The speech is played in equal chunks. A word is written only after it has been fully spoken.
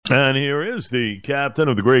And here is the captain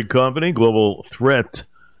of the great company, Global Threat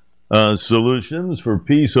Solutions for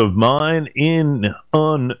peace of mind in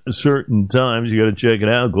uncertain times. You got to check it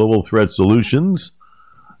out,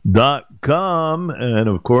 globalthreatsolutions.com. And,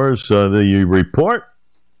 of course, the report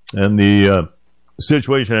and the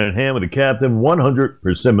situation at hand with the captain,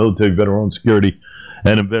 100% military veteran security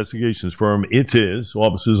and investigations firm. It is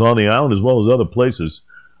offices on the island as well as other places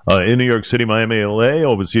in New York City, Miami, LA,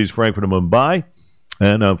 overseas, Frankfurt, and Mumbai.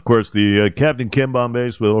 And, of course, the Captain Kenneth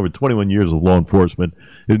Bombase, with over 21 years of law enforcement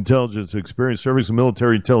intelligence experience, serving as a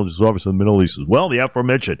military intelligence officer in the Middle East as well. The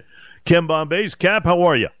aforementioned Kenneth Bombase. Cap, how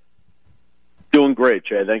are you? Doing great,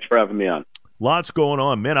 Jay. Thanks for having me on. Lots going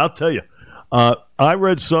on. Man, I'll tell you. I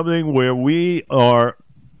read something where we are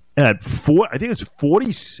at I think it's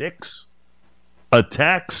 46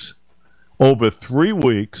 attacks over 3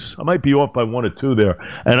 weeks. I might be off by 1 or 2 there.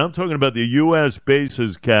 And I'm talking about the U.S.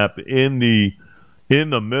 bases, Cap, in the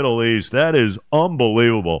Middle East. That is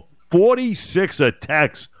unbelievable. 46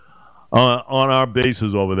 attacks on our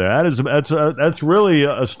bases over there. That's really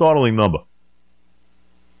a startling number.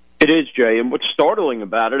 It is, Jay. And what's startling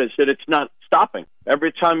about it is that it's not stopping.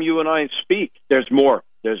 Every time you and I speak, there's more.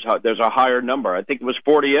 There's a higher number. I think it was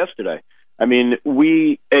 40 yesterday. I mean,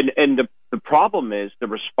 the problem is the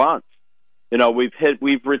response. You know,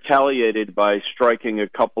 we've retaliated by striking a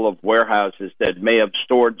couple of warehouses that may have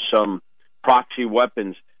stored some proxy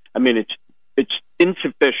weapons. I mean, it's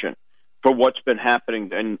insufficient for what's been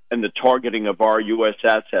happening and the targeting of our U.S.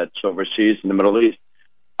 assets overseas in the Middle East.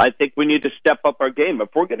 I think we need to step up our game. If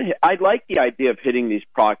we're going to, I like the idea of hitting these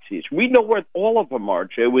proxies. We know where all of them are,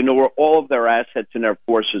 Jay. We know where all of their assets and their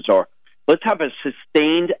forces are. Let's have a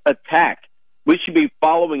sustained attack. We should be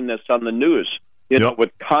following this on the news, with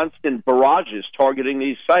constant barrages targeting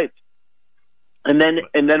these sites. And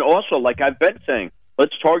then also, like I've been saying,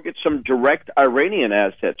 let's target some direct Iranian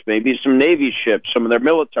assets, maybe some Navy ships, some of their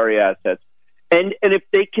military assets. And if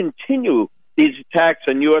they continue these attacks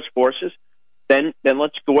on U.S. forces, then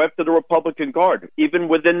let's go after the Republican Guard, even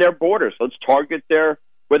within their borders. Let's target where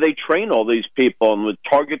they train all these people, and let's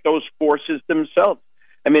target those forces themselves.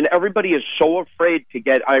 I mean, everybody is so afraid to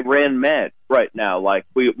get Iran mad right now. Like,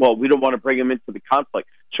 we don't want to bring them into the conflict.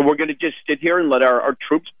 So we're going to just sit here and let our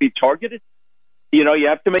troops be targeted? You know, you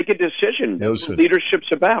have to make a decision. That's what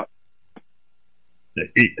leadership's about.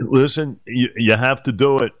 Listen, you have to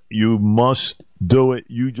do it. You must do it.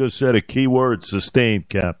 You just said a key word, sustained,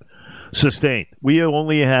 Cap. Sustained. We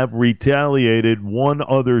only have retaliated one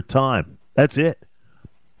other time. That's it.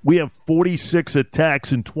 We have 46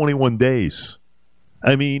 attacks in 21 days.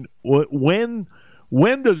 I mean, when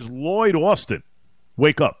does Lloyd Austin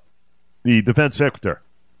wake up, the defense secretary?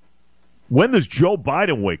 When does Joe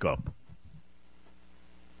Biden wake up?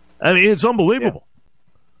 I mean, it's unbelievable.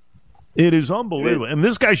 Yeah. It is unbelievable. And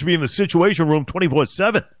this guy should be in the Situation Room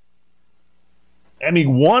 24/7. I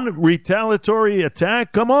mean, one retaliatory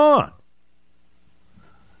attack? Come on.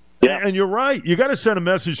 Yeah. And you're right. You got to send a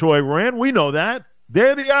message to Iran. We know that.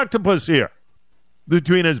 They're the octopus here.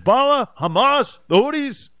 Between Hezbollah, Hamas, the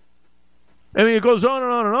Houthis. I mean, it goes on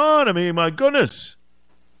and on and on. I mean, my goodness.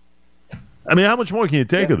 I mean, how much more can you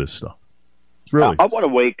take of this stuff? It's really. I want to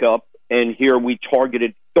wake up and hear we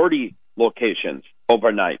targeted 30 locations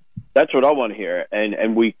overnight. That's what I want to hear.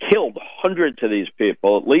 And we killed hundreds of these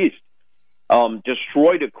people, at least.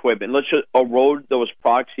 Destroyed equipment. Let's just erode those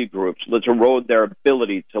proxy groups. Let's erode their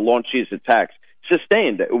ability to launch these attacks.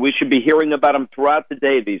 Sustained. We should be hearing about them throughout the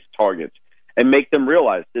day, these targets, and make them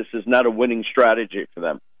realize this is not a winning strategy for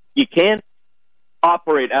them. You can't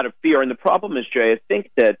operate out of fear. And the problem is, Jay, I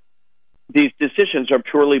think that these decisions are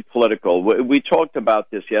purely political. We talked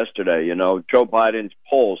about this yesterday. You know, Joe Biden's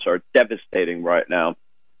polls are devastating right now.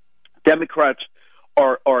 Democrats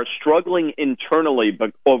are struggling internally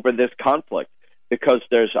over this conflict because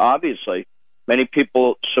there's obviously many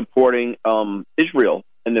people supporting Israel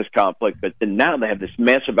in this conflict, but then now they have this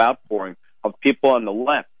massive outpouring of people on the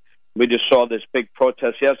left. We just saw this big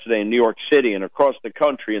protest yesterday in New York City and across the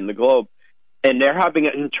country and the globe, and they're having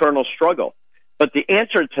an internal struggle. But the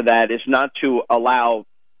answer to that is not to allow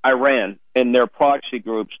Iran and their proxy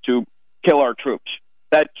groups to kill our troops.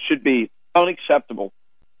 That should be unacceptable.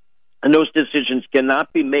 And those decisions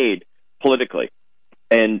cannot be made politically.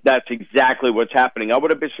 And that's exactly what's happening. I would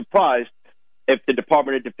have been surprised if the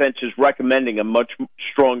Department of Defense is recommending a much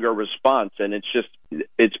stronger response, and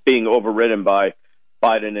it's being overridden by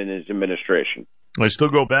Biden and his administration. I still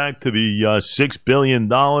go back to the $6 billion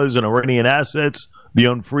in Iranian assets, the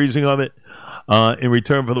unfreezing of it, in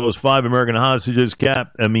return for those 5 American hostages,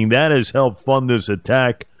 Cap. I mean, that has helped fund this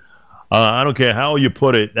attack. I don't care how you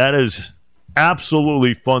put it. That has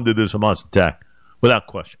absolutely funded this Hamas attack. without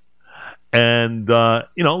question. And,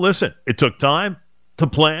 listen, it took time to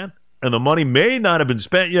plan, and the money may not have been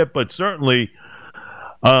spent yet, but certainly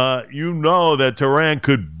that Tehran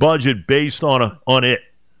could budget based on it.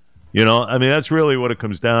 That's really what it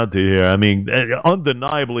comes down to here.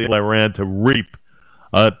 Undeniably, Iran to reap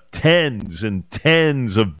tens and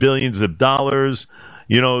tens of billions of dollars.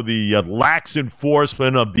 The lax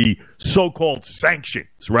enforcement of the so-called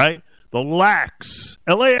sanctions, right? The lax,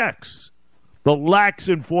 LAX, the lax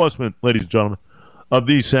enforcement, ladies and gentlemen, of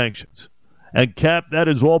these sanctions. And, Cap, that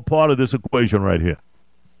is all part of this equation right here.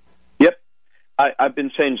 Yep. I've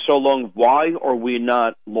been saying so long, why are we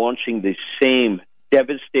not launching the same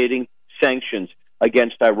devastating sanctions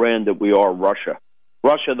against Iran that we are Russia?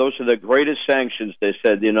 Russia, those are the greatest sanctions, they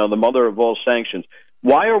said, the mother of all sanctions.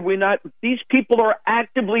 Why are we not? These people are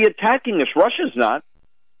actively attacking us. Russia's not.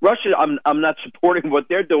 I'm not supporting what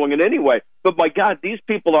they're doing in any way. But, my God, these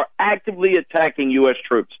people are actively attacking U.S.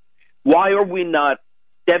 troops. Why are we not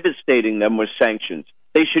devastating them with sanctions?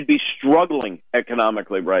 They should be struggling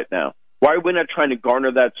economically right now. Why are we not trying to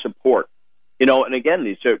garner that support? And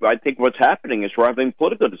again, I think what's happening is we're having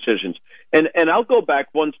political decisions. And I'll go back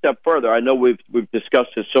one step further. I know we've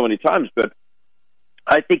discussed this so many times, but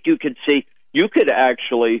I think you could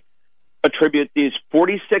actually attribute these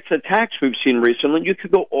 46 attacks we've seen recently. You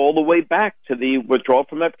could go all the way back to the withdrawal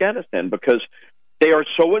from Afghanistan because they are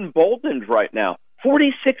so emboldened right now.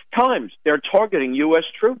 46 times they're targeting U.S.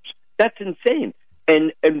 troops. That's insane.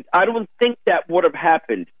 And I don't think that would have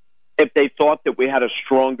happened if they thought that we had a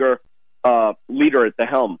stronger leader at the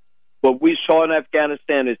helm. What we saw in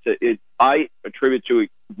Afghanistan I attribute to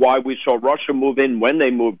why we saw Russia move in when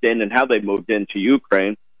they moved in and how they moved into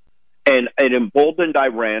Ukraine, and it emboldened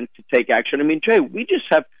Iran to take action. Jay,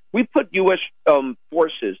 we put U.S.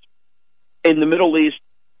 Forces in the Middle East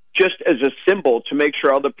just as a symbol to make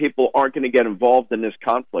sure other people aren't going to get involved in this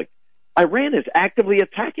conflict. Iran is actively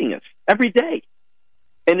attacking us every day.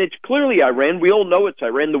 And it's clearly Iran. We all know it's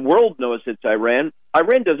Iran. The world knows it's Iran.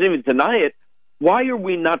 Iran doesn't even deny it. Why are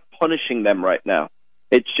we not punishing them right now?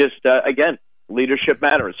 It's just, again, leadership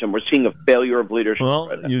matters, and we're seeing a failure of leadership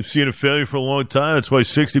right now. You've seen a failure for a long time. That's why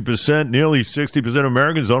nearly 60% of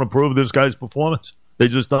Americans don't approve of this guy's performance. They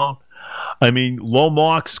just don't. Low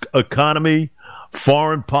marks economy,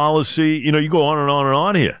 foreign policy, you go on and on and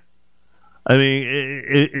on here.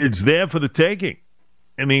 It's there for the taking.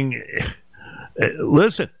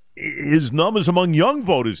 Listen, his numbers among young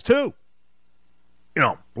voters, too.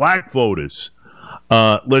 Black voters,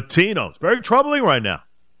 Latinos, very troubling right now.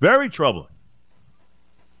 Very troubling.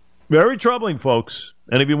 Very troubling, folks.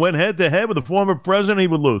 And if he went head-to-head with the former president, he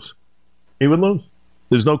would lose. He would lose.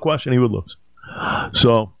 There's no question he would lose.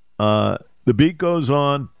 So the beat goes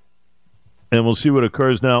on, and we'll see what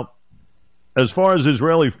occurs. Now, as far as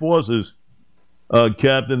Israeli forces,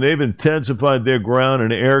 Captain, they've intensified their ground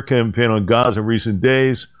and air campaign on Gaza in recent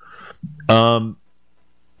days.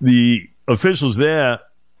 The officials there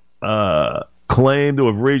claim to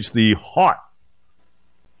have reached the heart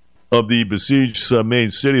of the besieged main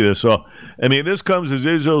city there. So, this comes as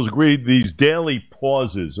Israel's agreed these daily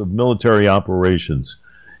pauses of military operations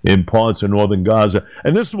in parts of northern Gaza.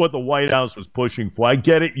 And this is what the White House was pushing for. I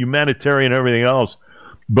get it, humanitarian and everything else.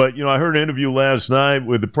 But, I heard an interview last night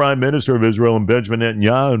with the Prime Minister of Israel, Benjamin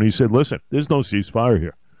Netanyahu, and he said, listen, there's no ceasefire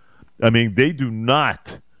here. They do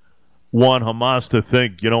not want Hamas to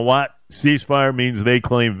think, you know what, ceasefire means they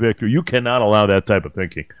claim victory. You cannot allow that type of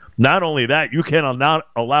thinking. Not only that, you cannot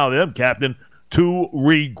allow them, Captain, to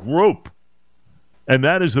regroup. And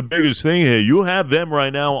that is the biggest thing here. You have them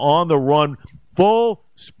right now on the run, full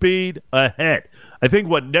speed ahead. I think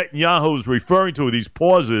what Netanyahu is referring to with these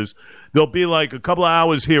pauses, there'll be like a couple of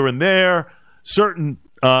hours here and there, certain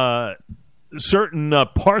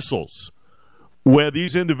parcels where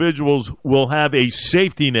these individuals will have a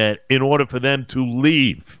safety net in order for them to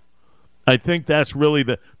leave. I think that's really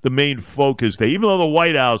the main focus there, even though the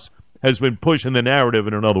White House has been pushing the narrative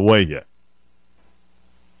in another way yet.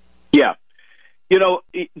 Yeah.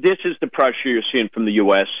 This is the pressure you're seeing from the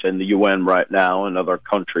U.S. and the UN right now and other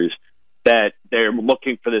countries that they're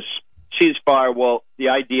looking for this ceasefire. Well, the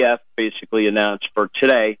IDF basically announced for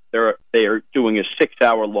today they are doing a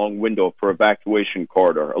 6-hour-long window for evacuation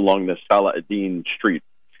corridor along the Salah ad-Din Street.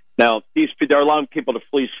 Now, they're allowing people to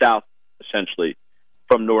flee south, essentially,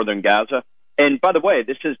 from northern Gaza. And by the way,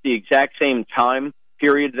 this is the exact same time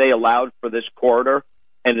period they allowed for this corridor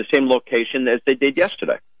and the same location as they did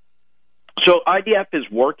yesterday. So IDF is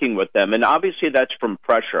working with them, and obviously that's from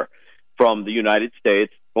pressure from the United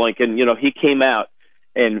States. Blinken, he came out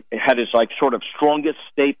and had his sort of strongest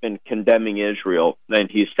statement condemning Israel, and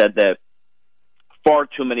he said that far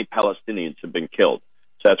too many Palestinians have been killed.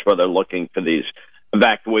 So that's why they're looking for these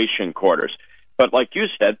evacuation quarters. But like you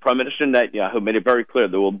said, Prime Minister Netanyahu made it very clear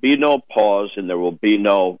there will be no pause and there will be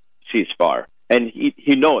no ceasefire. And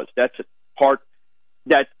he knows that's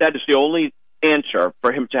that is the only answer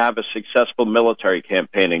for him to have a successful military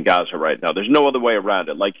campaign in Gaza right now. There's no other way around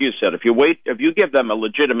it. Like you said, if you give them a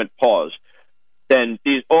legitimate pause, then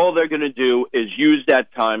all they're going to do is use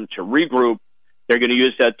that time to regroup. They're going to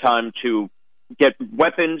use that time to get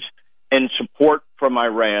weapons and support from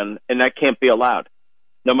Iran, and that can't be allowed.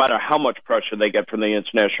 No matter how much pressure they get from the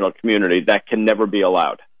international community, that can never be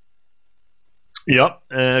allowed. Yep.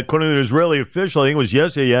 According to the Israeli official, I think it was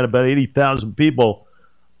yesterday, you had about 80,000 people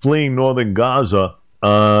fleeing northern Gaza.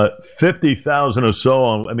 50,000 or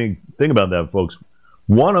so, think about that, folks.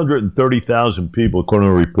 130,000 people, according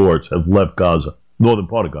to reports, have left Gaza, northern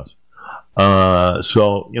part of Gaza.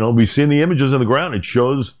 So, we've seen the images on the ground. It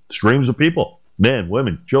shows streams of people, men,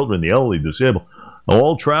 women, children, the elderly, disabled,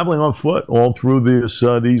 all traveling on foot all through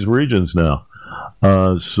these regions now.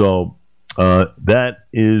 So that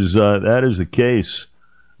is the case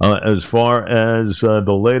as far as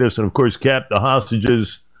the latest. And, of course, Cap, the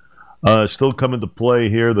hostages still come into play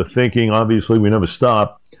here. The thinking, obviously, we never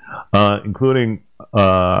stop, including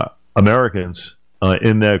Americans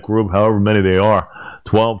in that group, however many they are,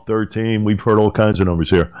 12, 13. We've heard all kinds of numbers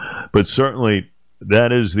here. But certainly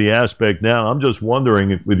that is the aspect now. I'm just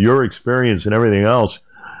wondering, with your experience and everything else,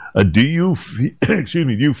 do you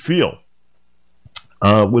feel,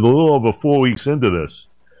 with a little over 4 weeks into this,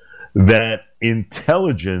 that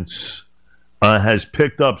intelligence has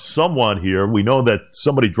picked up somewhat here? We know that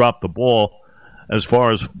somebody dropped the ball as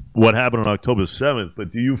far as what happened on October 7th,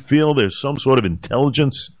 but do you feel there's some sort of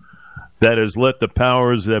intelligence that has let the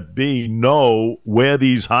powers that be know where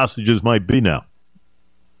these hostages might be now?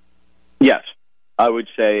 Yes. I would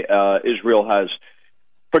say Israel has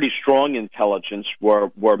pretty strong intelligence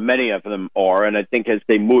where many of them are, and I think as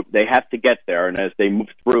they move, they have to get there, and as they move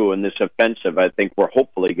through in this offensive, I think we're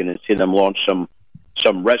hopefully going to see them launch some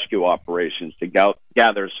rescue operations to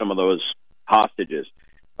gather some of those hostages.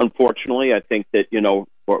 Unfortunately, I think that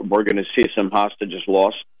we're going to see some hostages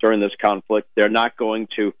lost during this conflict. They're not going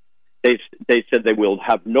to. They said they will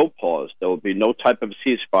have no pause. There will be no type of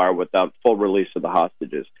ceasefire without full release of the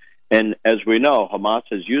hostages. And as we know, Hamas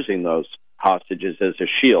is using those hostages as a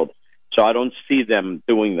shield. So I don't see them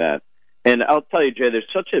doing that. And I'll tell you, Jay, there's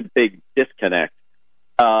such a big disconnect.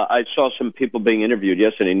 I saw some people being interviewed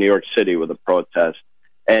yesterday in New York City with a protest.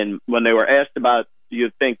 And when they were asked about, do you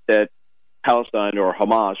think that Palestine or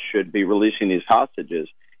Hamas should be releasing these hostages,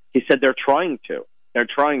 he said they're trying to. They're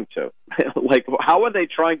trying to. Like, how are they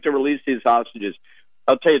trying to release these hostages?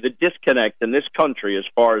 I'll tell you, the disconnect in this country as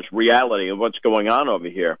far as reality of what's going on over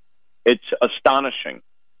here, it's astonishing.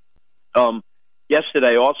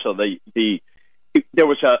 Yesterday, also, there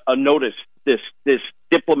was a notice. This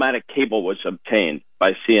diplomatic cable was obtained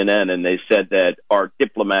by CNN, and they said that our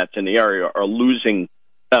diplomats in the area are losing.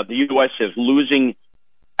 The U.S. is losing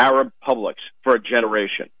Arab publics for a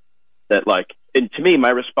generation. And to me, my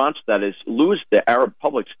response to that is, lose the Arab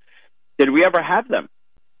publics. Did we ever have them?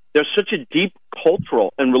 There's such a deep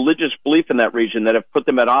cultural and religious belief in that region that have put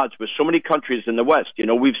them at odds with so many countries in the West.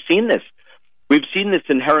 We've seen this. We've seen this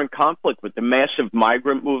inherent conflict with the massive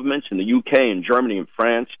migrant movements in the UK and Germany and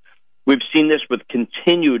France. We've seen this with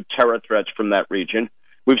continued terror threats from that region.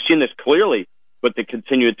 We've seen this clearly with the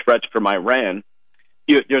continued threats from Iran.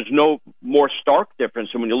 There's no more stark difference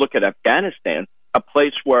than when you look at Afghanistan, a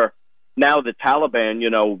place where now the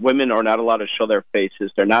Taliban, women are not allowed to show their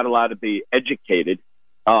faces. They're not allowed to be educated.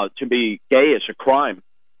 To be gay is a crime.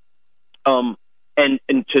 And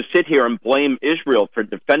to sit here and blame Israel for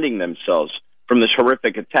defending themselves from this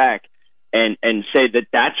horrific attack and say that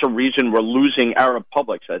that's a reason we're losing Arab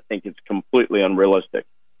publics, I think it's completely unrealistic.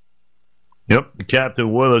 Yep, the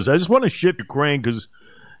captain with us. I just want to shift Ukraine because,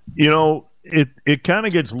 it kind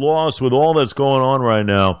of gets lost with all that's going on right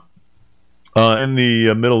now in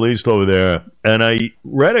the Middle East over there. And I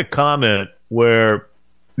read a comment where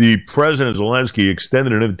the President Zelensky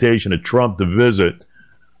extended an invitation to Trump to visit.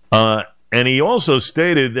 And he also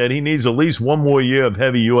stated that he needs at least one more year of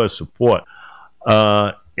heavy U.S. support.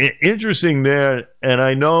 Interesting there, and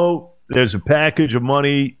I know there's a package of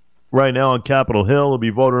money right now on Capitol Hill to be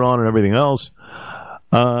voted on and everything else.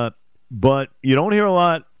 But you don't hear a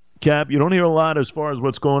lot, Cap. You don't hear a lot as far as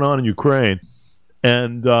what's going on in Ukraine.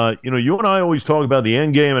 And, you and I always talk about the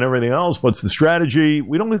end game and everything else. What's the strategy?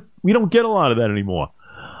 We don't get a lot of that anymore.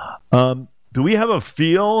 Do we have a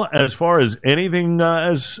feel as far as anything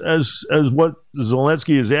as what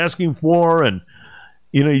Zelensky is asking for? And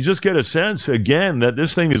you just get a sense again that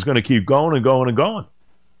this thing is going to keep going and going and going.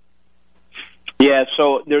 Yeah,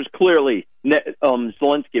 so there's clearly President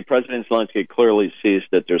Zelensky clearly sees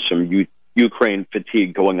that there's some Ukraine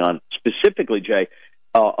fatigue going on, specifically, Jay,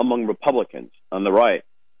 among Republicans on the right,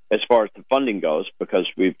 as far as the funding goes, because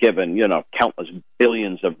we've given, countless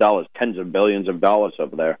billions of dollars, tens of billions of dollars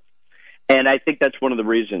over there. And I think that's one of the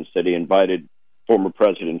reasons that he invited former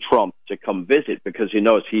President Trump to come visit, because he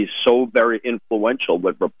knows he's so very influential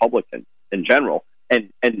with Republicans in general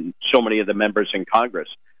and so many of the members in Congress.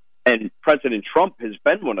 And President Trump has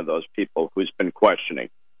been one of those people who's been questioning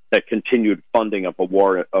the continued funding of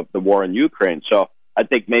the war in Ukraine. So I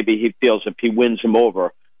think maybe he feels if he wins him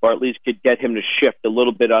over, or at least could get him to shift a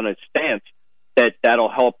little bit on his stance,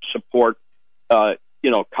 that'll help support,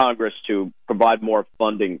 Congress to provide more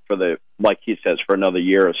funding for like he says, for another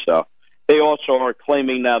year or so. They also are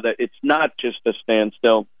claiming now that it's not just a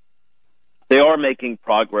standstill. They are making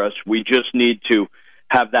progress. We just need to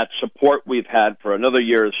have that support we've had for another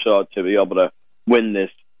year or so to be able to win this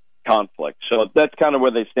conflict. So that's kind of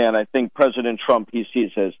where they stand. I think President Trump, he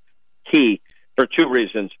sees as key for two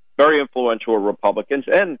reasons. Very influential Republicans.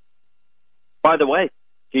 And, by the way,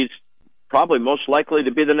 he's probably most likely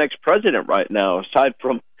to be the next president right now, aside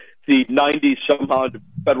from the 90-some-odd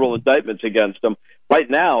federal indictments against him. Right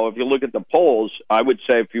now, if you look at the polls, I would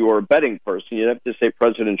say if you were a betting person, you'd have to say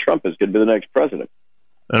President Trump is going to be the next president.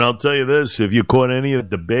 And I'll tell you this, if you caught any of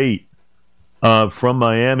the debate from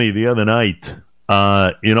Miami the other night,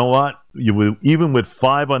 you know what? Even with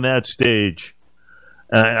 5 on that stage,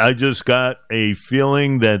 I just got a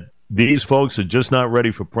feeling that these folks are just not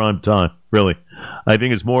ready for prime time, really. I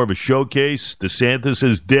think it's more of a showcase. DeSantis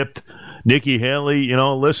has dipped. Nikki Haley,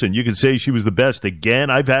 listen, you can say she was the best again.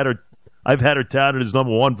 I've had her touted as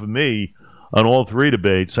number one for me on all 3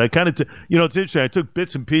 debates. I kind of, it's interesting. I took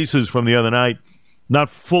bits and pieces from the other night, not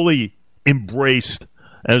fully embraced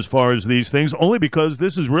as far as these things, only because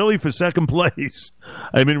this is really for second place.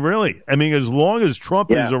 I mean, really. I mean, as long as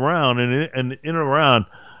Trump is around and in and around,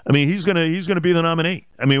 I mean, he's gonna be the nominee.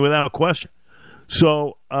 I mean, without question.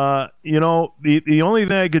 So, the only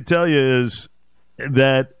thing I could tell you is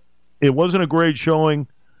that it wasn't a great showing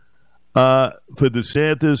for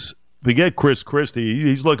DeSantis. Forget Chris Christie;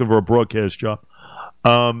 he's looking for a broadcast job.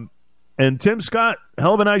 And Tim Scott,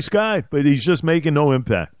 hell of a nice guy, but he's just making no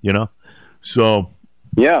impact, So,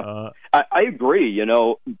 yeah, I agree.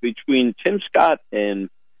 Between Tim Scott and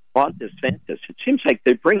Ron DeSantis, it seems like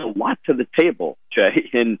they bring a lot to the table, Jay.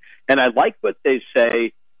 And I like what they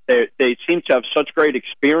say. They seem to have such great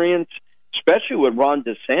experience, especially with Ron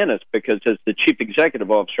DeSantis, because as the chief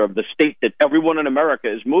executive officer of the state that everyone in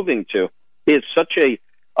America is moving to, he has such a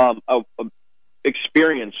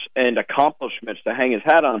experience and accomplishments to hang his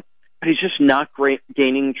hat on. But he's just not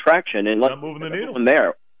gaining traction. And not moving the needle.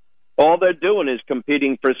 There. All they're doing is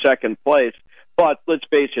competing for second place. But let's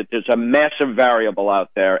face it, there's a massive variable out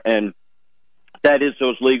there, and that is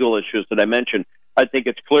those legal issues that I mentioned. I think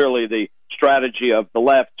it's clearly the strategy of the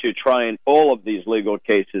left to try in all of these legal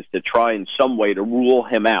cases to try in some way to rule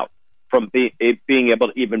him out from being able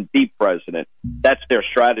to even be president. That's their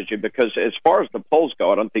strategy, because as far as the polls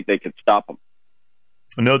go, I don't think they can stop him.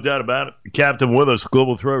 No doubt about it. Captain with us,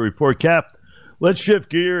 Global Threat Report. Cap, let's shift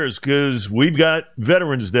gears because we've got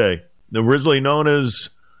Veterans Day, originally known as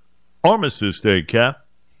Armistice Day, Cap,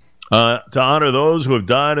 to honor those who have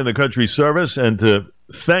died in the country's service and to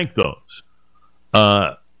thank those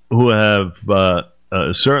who have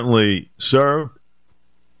certainly served,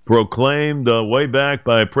 proclaimed way back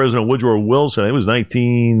by President Woodrow Wilson. It was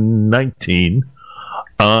 1919.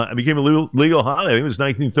 It became a legal holiday. I think it was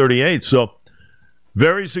 1938. So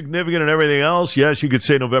very significant and everything else. Yes, you could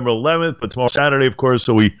say November 11th, but tomorrow's Saturday, of course,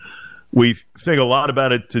 so we think a lot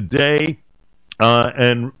about it today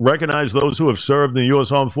and recognize those who have served in the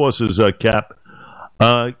U.S. Armed Forces, Cap.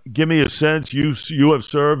 Give me a sense. You have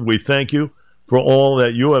served. We thank you for all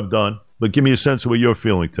that you have done, but give me a sense of what you're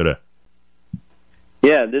feeling today.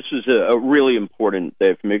 Yeah, this is a really important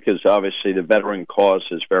day for me because obviously the veteran cause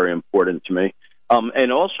is very important to me.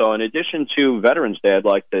 And also, in addition to Veterans Day, I'd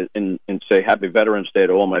like to and say Happy Veterans Day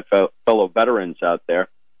to all my fellow veterans out there.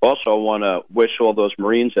 Also, I want to wish all those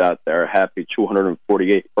Marines out there a happy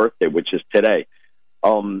 248th birthday, which is today.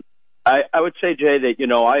 I would say, Jay,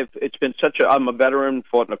 that, it's been I'm a veteran,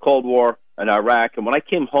 fought in the Cold War in Iraq. And when I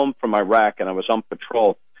came home from Iraq and I was on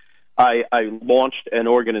patrol, I launched an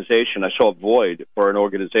organization. I saw a void for an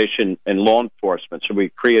organization in law enforcement. So we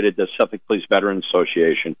created the Suffolk Police Veterans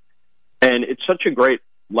Association. And it's such a great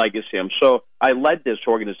legacy. I led this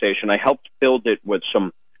organization. I helped build it with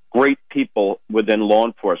some great people within law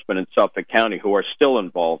enforcement in Suffolk County who are still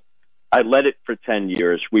involved. I led it for 10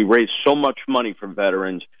 years. We raised so much money for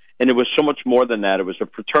veterans, and it was so much more than that. It was a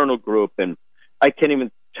fraternal group, and I can't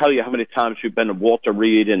even tell you how many times we've been to Walter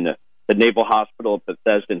Reed and the Naval Hospital at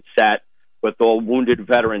Bethesda and sat with all wounded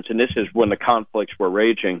veterans, and this is when the conflicts were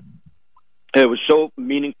raging. And it was so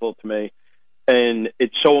meaningful to me, and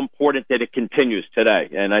it's so important that it continues today.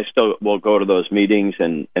 And I still will go to those meetings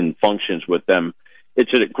and functions with them.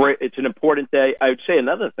 It's an important day. I would say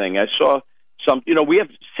another thing. I saw we have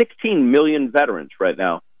 16 million veterans right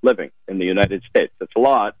now living in the United States. That's a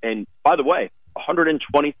lot. And by the way,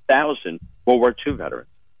 120,000 World War II veterans,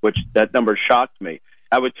 which that number shocked me.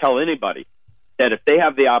 I would tell anybody that if they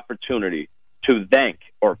have the opportunity to thank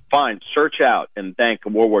or search out and thank a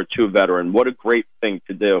World War II veteran, what a great thing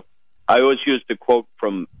to do. I always use the quote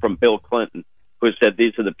from Bill Clinton, who said,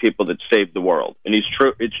 "These are the people that saved the world." And he's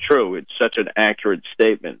true. It's true. It's such an accurate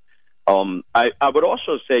statement. I would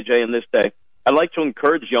also say, Jay, in this day, I'd like to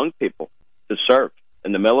encourage young people to serve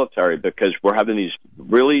in the military because we're having these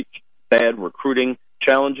really bad recruiting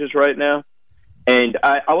challenges right now. And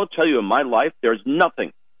I will tell you, in my life, there's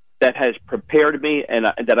nothing that has prepared me and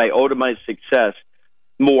that I owe to my success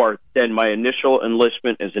more than my initial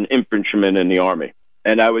enlistment as an infantryman in the Army.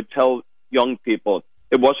 And I would tell young people,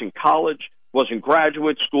 it wasn't college, it wasn't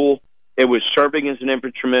graduate school, it was serving as an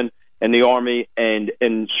infantryman in the Army, and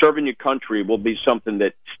serving your country will be something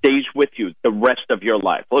that stays with you the rest of your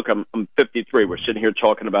life. Look, I'm 53. We're sitting here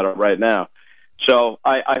talking about it right now. So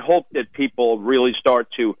I hope that people really start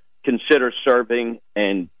to consider serving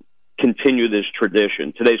and continue this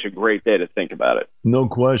tradition. Today's a great day to think about it. No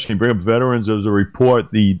question. You bring up veterans as a report.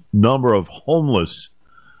 The number of homeless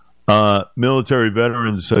military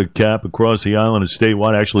veterans, Cap, across the island is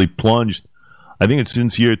statewide actually plunged. I think it's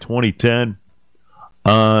since year 2010.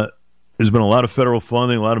 There's been a lot of federal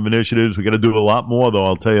funding, a lot of initiatives. We got to do a lot more, though,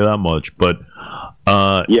 I'll tell you that much. But,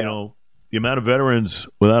 the amount of veterans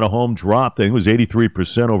without a home dropped. I think it was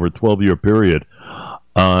 83% over a 12-year period.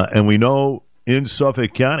 And we know in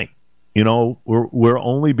Suffolk County, we're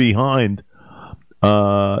only behind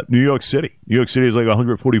New York City. New York City is like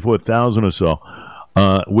 144,000 or so.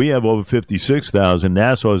 We have over 56,000.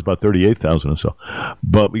 Nassau is about 38,000 or so.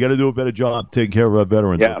 But we got to do a better job taking care of our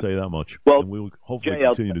veterans, I'll tell you that much. Well, and we will hopefully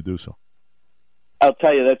continue to do so. I'll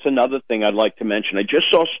tell you, that's another thing I'd like to mention. I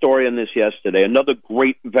just saw a story on this yesterday. Another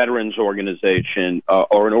great veterans organization,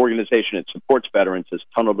 or an organization that supports veterans, is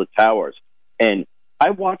Tunnel to Towers. And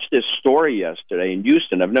I watched this story yesterday in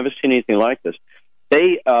Houston. I've never seen anything like this.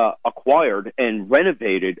 They acquired and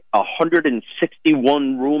renovated a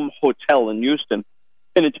 161-room hotel in Houston,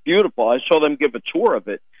 and it's beautiful. I saw them give a tour of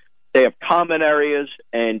it. They have common areas,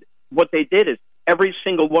 and what they did is every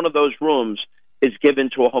single one of those rooms is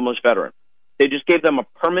given to a homeless veteran. They just gave them a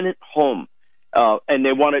permanent home, and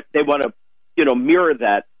they want to mirror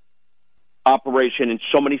that operation in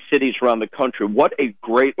so many cities around the country. What a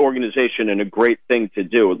great organization and a great thing to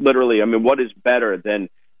do. Literally, I mean, what is better than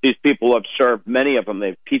these people who have served? Many of them, they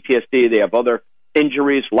have PTSD, they have other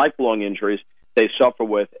injuries, lifelong injuries they suffer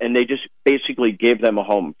with, and they just basically gave them a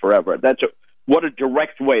home forever. What a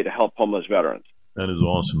direct way to help homeless veterans. That is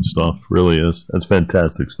awesome stuff. Really is. That's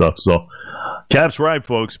fantastic stuff. So, Cap's right,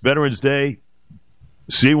 folks. Veterans Day.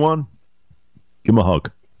 See one? Give him a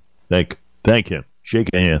hug. Thank him. Shake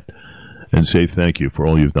a hand and say thank you for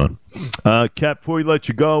all you've done. Cap, before we let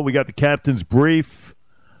you go, we got the Captain's Brief.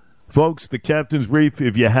 Folks, the Captain's Brief,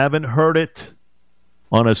 if you haven't heard it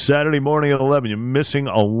on a Saturday morning at 11, you're missing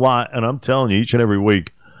a lot, and I'm telling you, each and every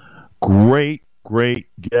week, great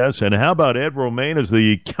guests. And how about Ed Romaine as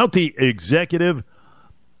the county executive,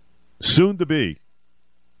 soon to be,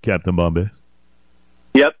 Captain Bombase?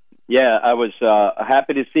 Yep. Yeah, I was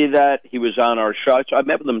happy to see that. He was on our show. So I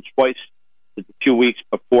met with him twice a few weeks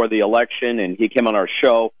before the election, and he came on our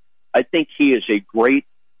show. I think he is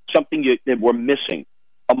something that we're missing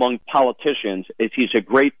among politicians is he's a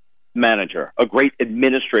great manager, a great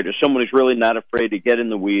administrator, someone who's really not afraid to get in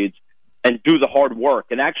the weeds and do the hard work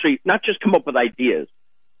and actually not just come up with ideas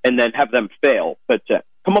and then have them fail, but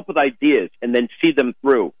come up with ideas and then see them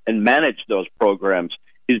through and manage those programs.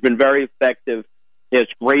 He's been very effective. He has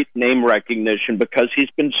great name recognition because he's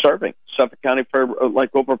been serving Suffolk County for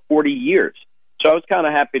over 40 years. So I was kind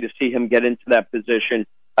of happy to see him get into that position.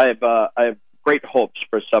 I have great hopes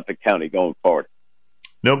for Suffolk County going forward.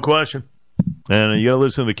 No question. And you got to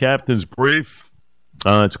listen to the Captain's Brief.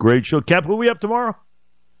 It's a great show. Cap, who we have tomorrow?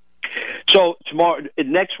 So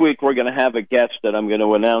next week, we're going to have a guest that I'm going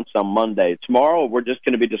to announce on Monday. Tomorrow, we're just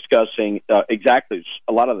going to be discussing exactly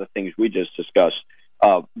a lot of the things we just discussed.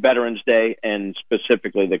 Veterans Day and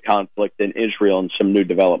specifically the conflict in Israel and some new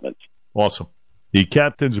developments. Awesome. The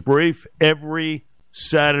Captain's Brief every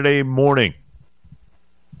Saturday morning.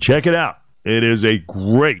 Check it out. It is a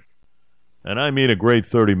great, and I mean a great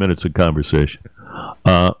 30 minutes of conversation,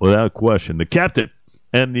 without question. The captain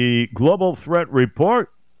and the Global Threat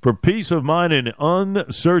Report for peace of mind in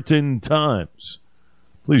uncertain times.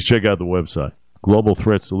 Please check out the website,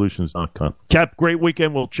 globalthreatsolutions.com. Cap, great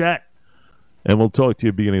weekend. We'll chat, and we'll talk to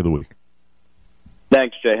you beginning of the week.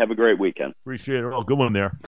 Thanks, Jay. Have a great weekend. Appreciate it all. Good one there.